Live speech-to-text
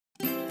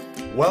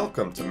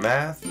Welcome to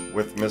Math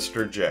with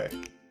Mr. J.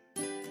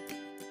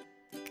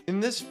 In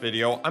this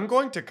video, I'm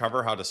going to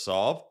cover how to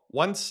solve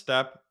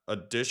one-step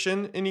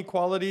addition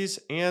inequalities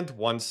and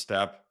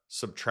one-step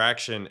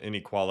subtraction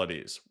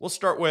inequalities. We'll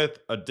start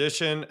with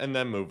addition and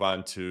then move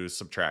on to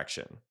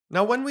subtraction.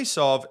 Now, when we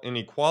solve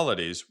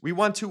inequalities, we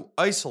want to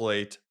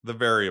isolate the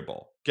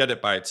variable, get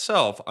it by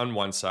itself on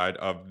one side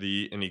of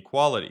the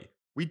inequality.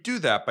 We do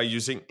that by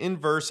using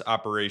inverse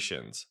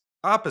operations,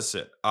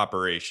 opposite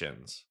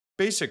operations.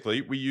 Basically,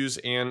 we use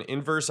an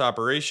inverse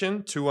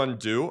operation to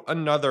undo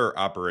another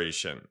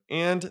operation,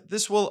 and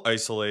this will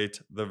isolate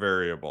the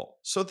variable.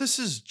 So this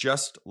is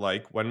just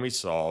like when we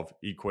solve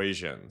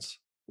equations.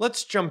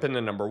 Let's jump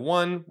into number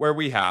 1, where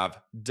we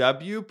have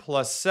w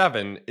plus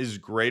 7 is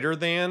greater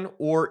than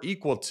or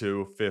equal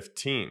to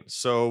 15.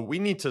 So we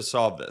need to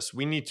solve this.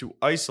 We need to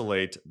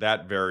isolate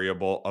that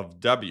variable of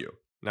w.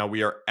 Now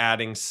we are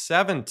adding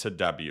 7 to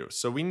w,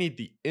 so we need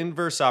the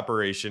inverse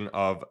operation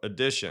of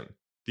addition.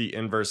 The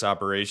inverse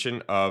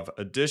operation of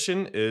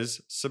addition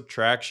is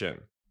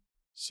subtraction.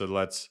 So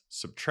let's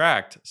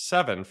subtract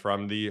 7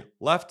 from the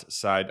left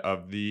side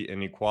of the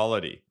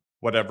inequality.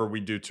 Whatever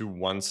we do to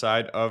one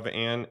side of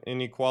an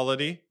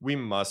inequality, we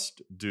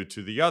must do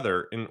to the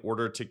other in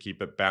order to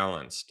keep it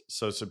balanced.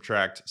 So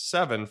subtract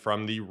 7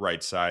 from the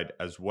right side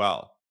as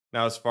well.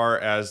 Now, as far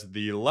as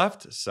the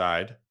left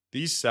side,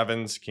 these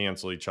 7s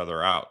cancel each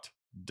other out.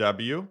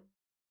 W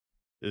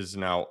is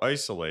now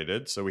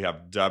isolated, so we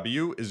have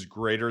w is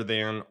greater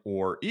than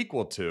or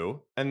equal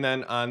to, and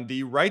then on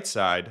the right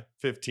side,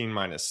 15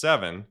 minus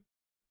 7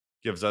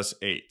 gives us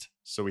 8.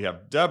 So we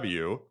have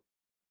w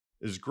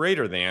is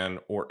greater than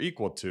or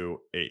equal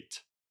to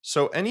 8.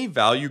 So any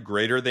value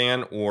greater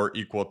than or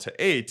equal to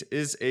 8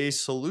 is a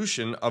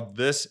solution of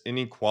this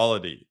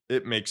inequality.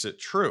 It makes it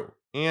true.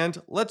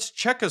 And let's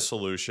check a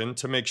solution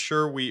to make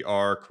sure we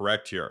are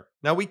correct here.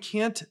 Now, we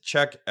can't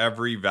check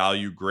every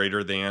value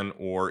greater than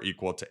or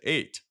equal to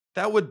 8.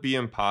 That would be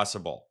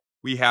impossible.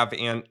 We have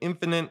an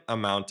infinite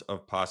amount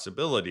of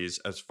possibilities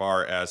as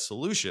far as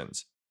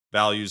solutions,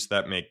 values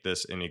that make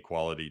this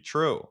inequality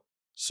true.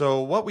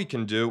 So what we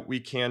can do, we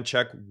can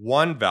check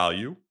one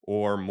value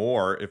or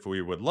more if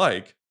we would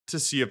like to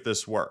see if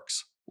this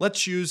works.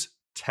 Let's use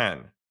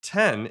 10.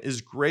 10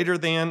 is greater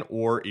than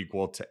or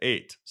equal to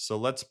 8. So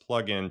let's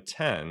plug in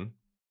 10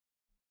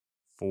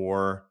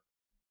 for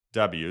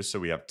w. So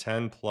we have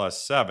 10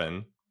 plus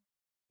 7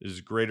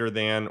 is greater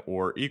than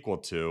or equal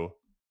to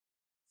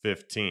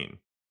 15.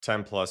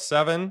 10 plus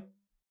 7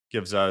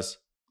 gives us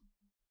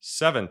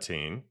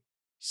 17.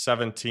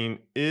 17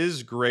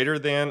 is greater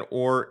than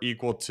or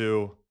equal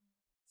to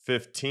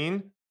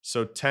 15.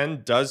 So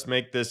 10 does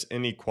make this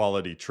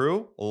inequality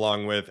true,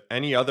 along with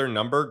any other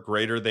number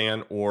greater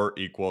than or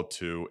equal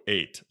to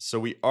 8. So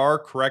we are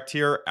correct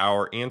here.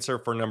 Our answer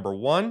for number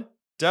 1,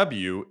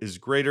 w is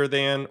greater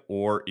than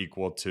or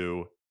equal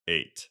to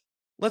 8.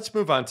 Let's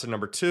move on to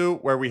number 2,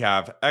 where we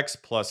have x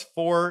plus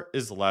 4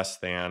 is less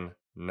than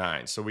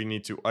 9. So we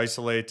need to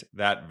isolate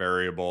that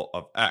variable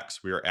of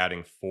x. We are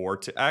adding 4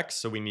 to x,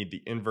 so we need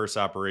the inverse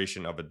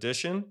operation of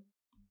addition.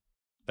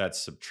 That's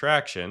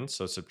subtraction.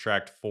 So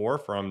subtract 4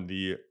 from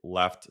the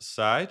left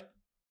side.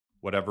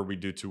 Whatever we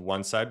do to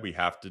one side, we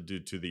have to do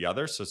to the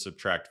other. So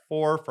subtract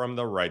 4 from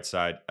the right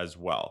side as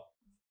well.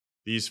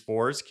 These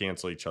 4s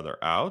cancel each other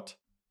out.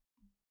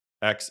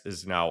 X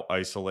is now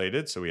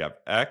isolated. So we have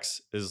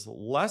x is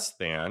less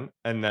than.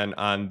 And then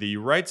on the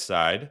right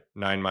side,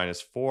 9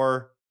 minus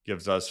 4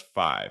 gives us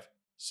 5.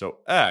 So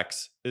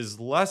x is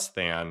less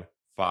than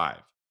 5.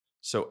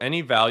 So any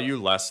value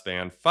less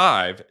than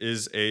 5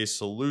 is a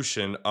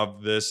solution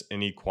of this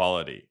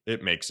inequality.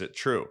 It makes it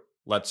true.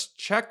 Let's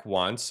check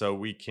one so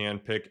we can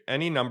pick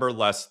any number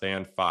less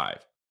than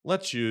 5.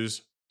 Let's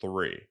use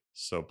 3.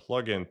 So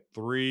plug in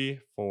 3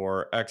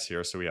 for x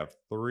here. So we have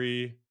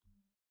 3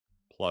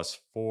 plus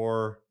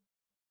 4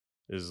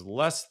 is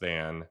less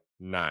than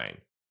 9.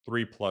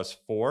 3 plus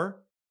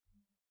 4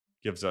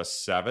 gives us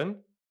 7.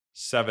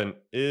 7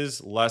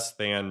 is less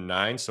than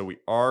 9, so we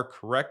are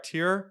correct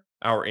here.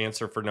 Our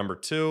answer for number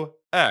 2,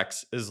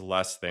 x is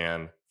less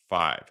than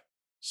 5.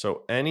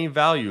 So any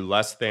value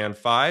less than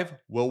 5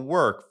 will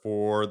work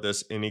for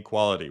this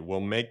inequality,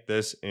 will make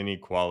this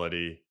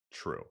inequality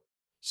true.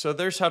 So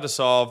there's how to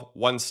solve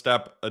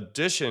one-step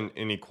addition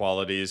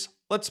inequalities.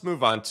 Let's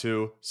move on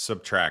to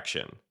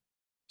subtraction.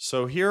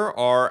 So here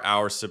are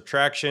our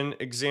subtraction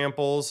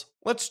examples.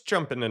 Let's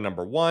jump into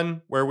number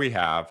 1, where we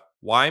have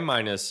y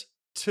minus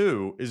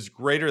 2 is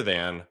greater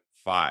than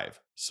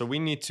 5. So we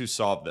need to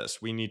solve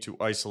this. We need to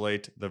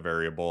isolate the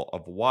variable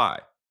of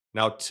y.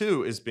 Now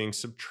 2 is being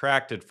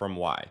subtracted from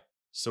y.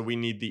 So we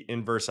need the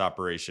inverse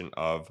operation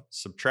of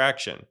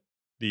subtraction.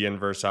 The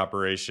inverse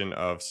operation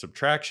of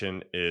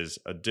subtraction is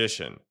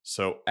addition.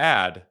 So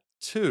add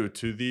 2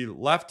 to the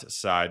left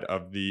side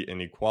of the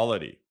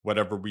inequality.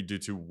 Whatever we do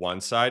to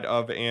one side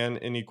of an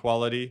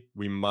inequality,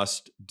 we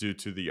must do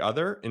to the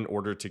other in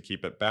order to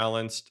keep it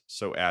balanced.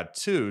 So add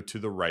 2 to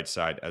the right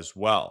side as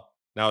well.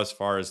 Now, as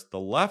far as the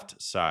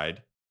left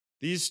side,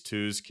 these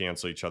 2's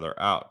cancel each other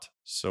out.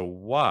 So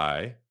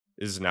y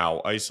is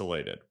now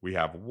isolated. We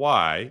have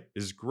y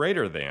is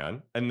greater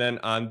than, and then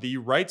on the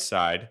right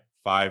side,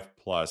 5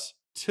 plus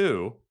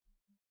 2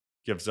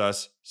 gives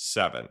us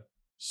 7.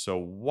 So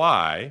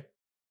y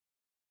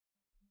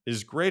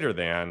is greater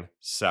than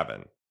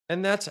 7.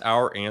 And that's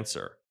our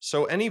answer.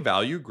 So any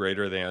value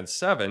greater than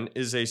 7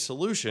 is a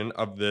solution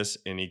of this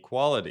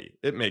inequality.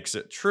 It makes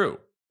it true.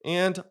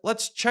 And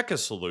let's check a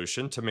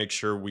solution to make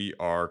sure we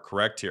are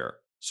correct here.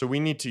 So we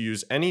need to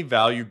use any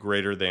value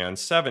greater than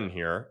 7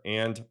 here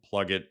and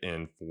plug it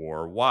in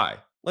for y.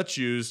 Let's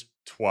use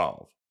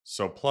 12.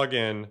 So plug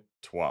in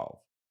 12.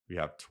 We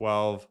have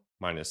 12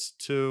 minus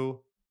 2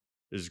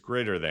 is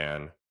greater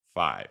than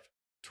 5.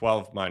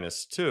 12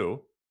 minus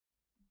 2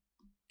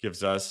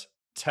 gives us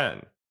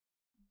 10.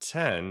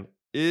 10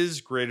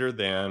 is greater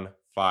than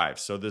 5.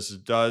 So this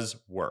does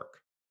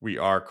work. We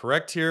are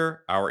correct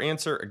here. Our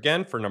answer,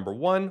 again, for number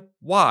 1,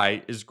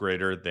 y is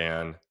greater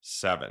than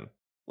 7.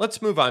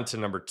 Let's move on to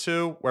number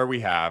 2, where we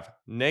have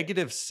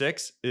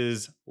 -6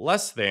 is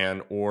less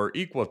than or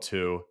equal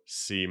to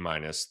c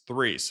minus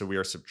 3. So we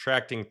are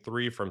subtracting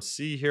 3 from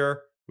c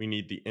here. We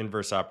need the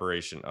inverse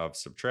operation of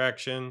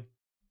subtraction.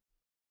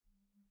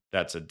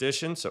 That's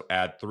addition, so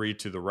add 3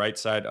 to the right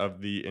side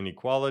of the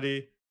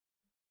inequality.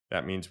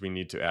 That means we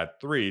need to add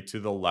 3 to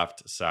the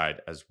left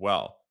side as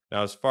well.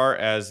 Now, as far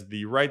as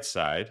the right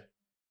side,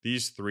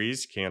 these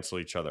 3's cancel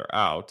each other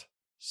out.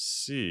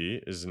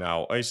 C is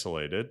now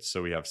isolated,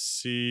 so we have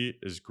C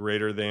is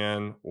greater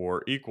than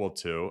or equal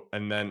to,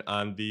 and then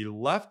on the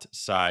left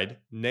side,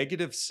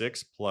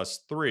 -6 plus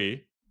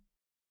 3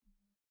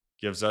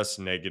 gives us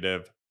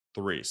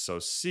 -3. So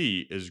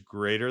C is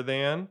greater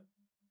than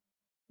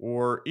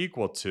or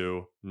equal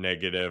to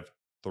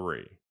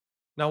 -3.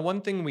 Now,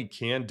 one thing we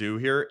can do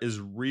here is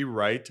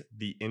rewrite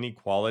the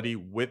inequality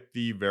with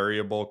the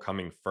variable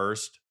coming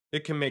first.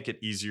 It can make it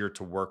easier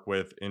to work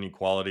with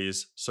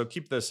inequalities, so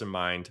keep this in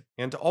mind.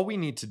 And all we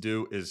need to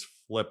do is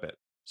flip it.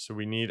 So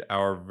we need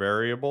our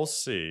variable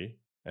c,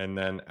 and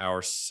then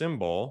our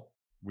symbol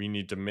we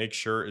need to make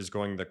sure is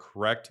going the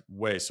correct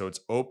way. So it's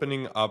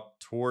opening up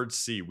towards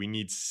c. We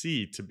need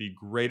c to be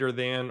greater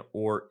than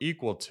or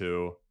equal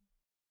to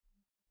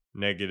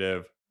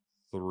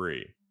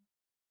 -3.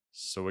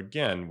 So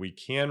again, we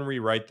can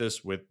rewrite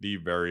this with the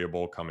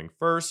variable coming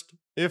first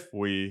if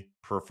we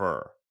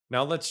prefer.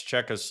 Now let's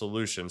check a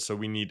solution. So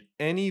we need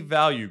any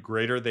value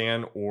greater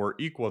than or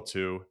equal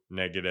to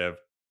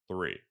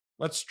 -3.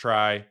 Let's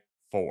try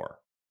 4.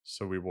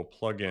 So we will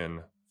plug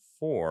in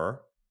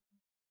 4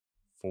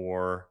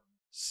 for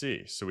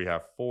c. So we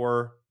have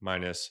 4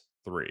 minus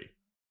 3.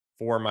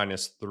 4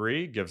 minus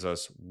 3 gives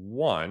us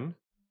 1.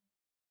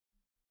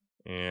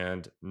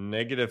 And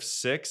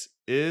 -6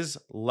 is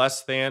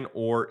less than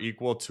or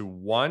equal to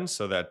 1,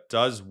 so that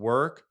does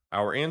work.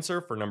 Our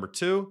answer for number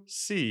 2,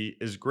 c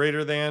is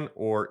greater than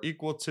or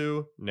equal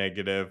to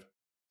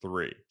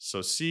 -3.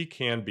 So c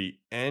can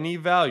be any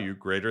value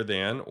greater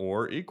than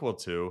or equal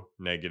to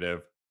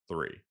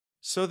 -3.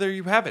 So there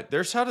you have it.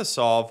 There's how to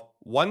solve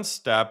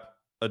one-step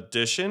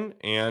addition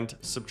and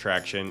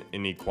subtraction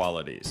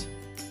inequalities.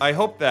 I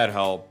hope that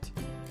helped.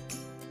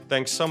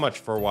 Thanks so much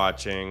for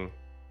watching.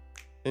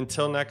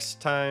 Until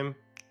next time,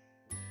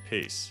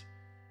 peace.